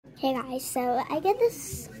Hey guys, so I get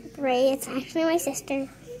this spray. It's actually my sister.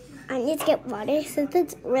 I need to get water since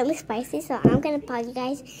it's really spicy, so I'm gonna pause you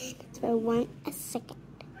guys for 1 second.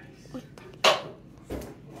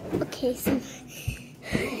 Okay, so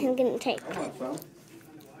I'm gonna take.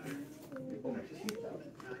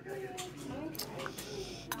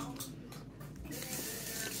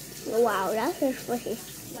 Wow, that's really spicy.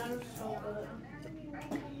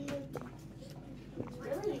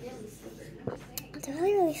 It's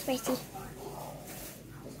really, really spicy.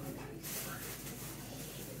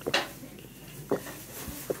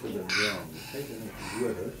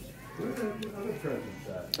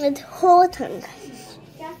 It's whole tongue.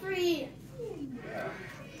 Jeffrey.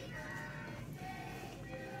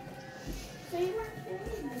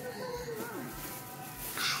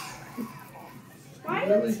 Why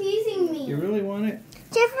are you teasing me? You really want it?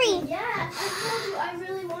 Jeffrey! Yeah, I told you I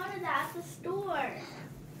really wanted that at the store.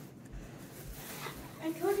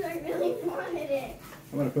 I told you I really wanted it.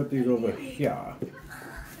 I'm going to put these over here.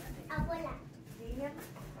 Abuela.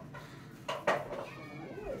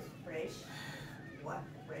 Fresh. What?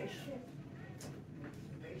 Fresh?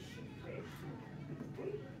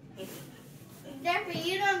 Jeffrey,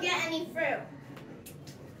 you don't get any fruit.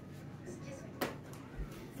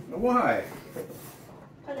 Why?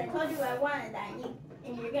 Because I told you I wanted that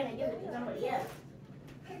and you're going to give it to somebody else.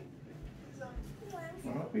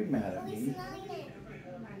 Well, don't be mad at me.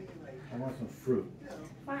 I want some fruit.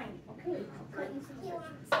 Fine, okay. I'll cut you some fruit.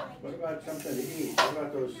 What about something to eat? What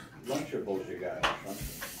about those Lunchables you got or something?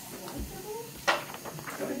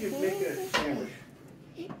 Why don't you make a sandwich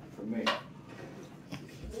for me?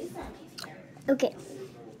 Okay.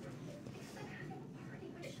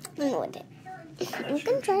 I know what it. I'm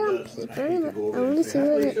gonna try on paper. I want to see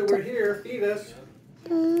what it So we're here. Feed us.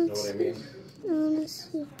 Know what I mean? I want to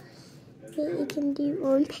see what you can do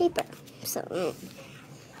on paper. So,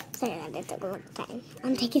 sorry that it took a long time.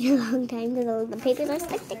 I'm taking a long time because all the papers are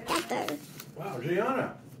stuck together. Wow,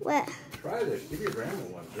 Zianna. What? Try this. Give your grandma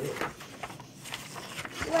one too.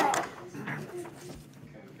 What?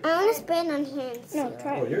 I want to spray it on here and see. No,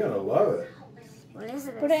 try Oh, it. you're gonna love it. What is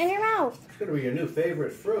it? Put it in your mouth. It's gonna be your new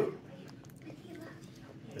favorite fruit.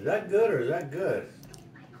 Is that good or is that good?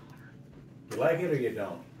 You like it or you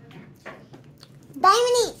don't?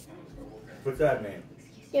 Diamond. What's that mean?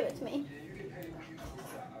 Give it to me.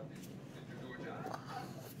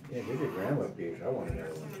 Yeah, give your grandma a piece. I want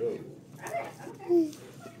another one too.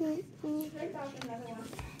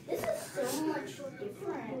 This is so much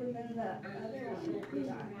different than the other one that we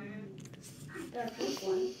got. The pink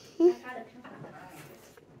one. I had a pink one.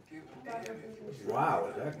 Wow,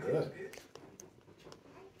 is that good?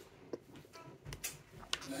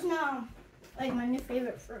 No, like my new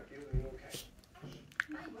favorite fruit.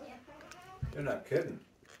 You're not kidding.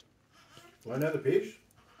 Want another piece?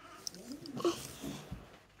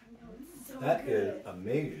 That is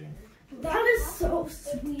amazing. That is so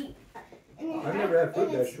sweet. And I've never had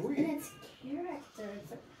fruit that sweet. And it's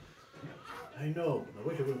character. I know. I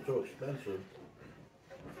wish it wasn't so expensive.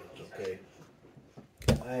 It's okay.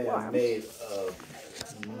 I am made of.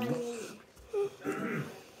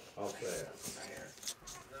 I'll say it.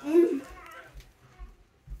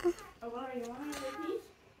 Oh, wow, you want another piece?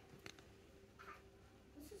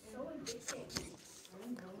 This is so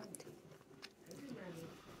addicting.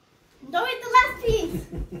 Don't eat the last piece!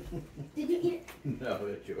 Did you eat it? No,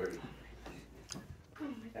 it's yours. Oh my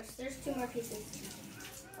gosh, there's 2 more pieces.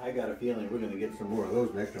 I got a feeling we're going to get some more of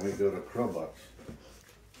those next time we go to Crumbucks.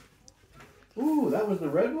 Ooh, that was the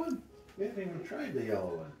red one? We haven't even tried the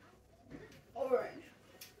yellow one. Orange.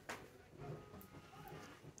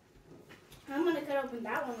 I'm gonna cut open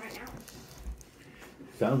that one right now.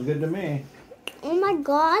 Sounds good to me. Oh my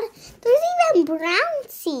God! There's even brown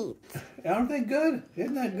seeds. Aren't they good?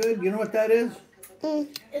 Isn't that good? You know what that is?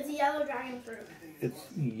 It's a yellow dragon fruit.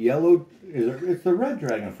 It's yellow. It's the red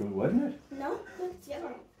dragon fruit, wasn't it? No, it's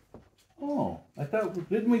yellow. Oh, I thought,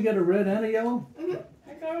 didn't we get a red and a yellow?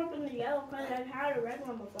 I cut open the yellow because I've had a red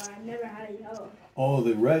one before. I've never had a yellow. Oh,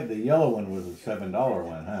 the yellow one was a $7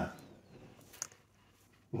 one, huh?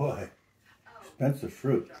 Boy, expensive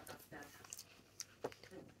fruit.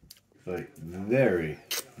 It's like very,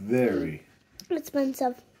 very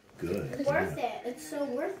Expensive. good. Worth it. It's so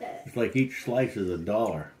worth it. It's like each slice is $1.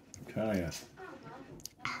 I'm telling you.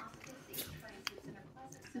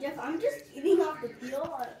 Jeff, I'm just eating off the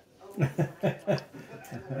peel.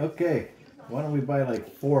 Okay, why don't we buy like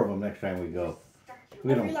 4 of them next time we go?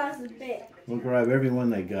 We Every don't. last is big. We'll grab every one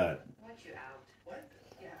they got.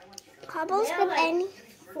 Cobbles Yeah, with any?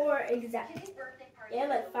 4 exact. They have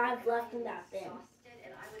like 5 left in that bin.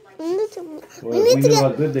 Well, if we knew how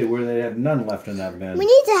good they were, they'd have none left in that bin. We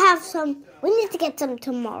need to have some. We need to get some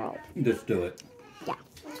tomorrow. Just do it. Yeah.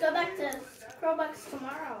 Let's go back to Crowbucks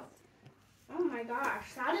tomorrow. Oh my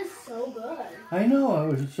gosh, that is so good. I know.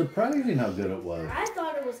 It was surprising how good it was. I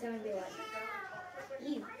thought it was gonna be like,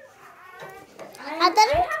 ew. I thought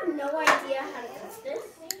have no idea how to cook this.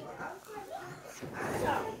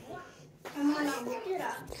 So, I'm gonna look it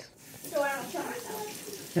up so I don't kill myself.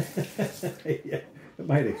 Yeah, it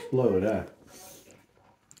might explode, huh?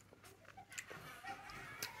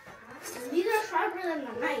 These are sharper than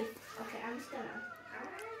the knife. Okay, I'm just gonna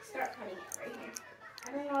start cutting it right here.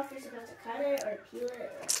 I don't know if you're supposed to cut it or peel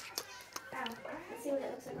it. Ow. Let's see what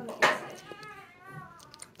it looks like on the inside.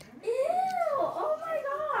 Ew! Oh my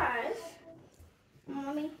gosh!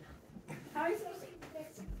 Mommy, how are you supposed to eat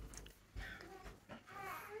this?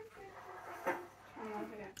 Oh, I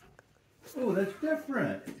forgot. Oh, that's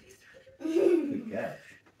different. Good catch.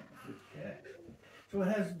 Good catch. So it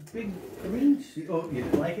has big green seeds. Oh, you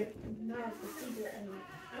didn't like it? No, the seeds are in it.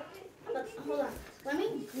 But hold on. Let me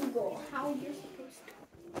Google how you're supposed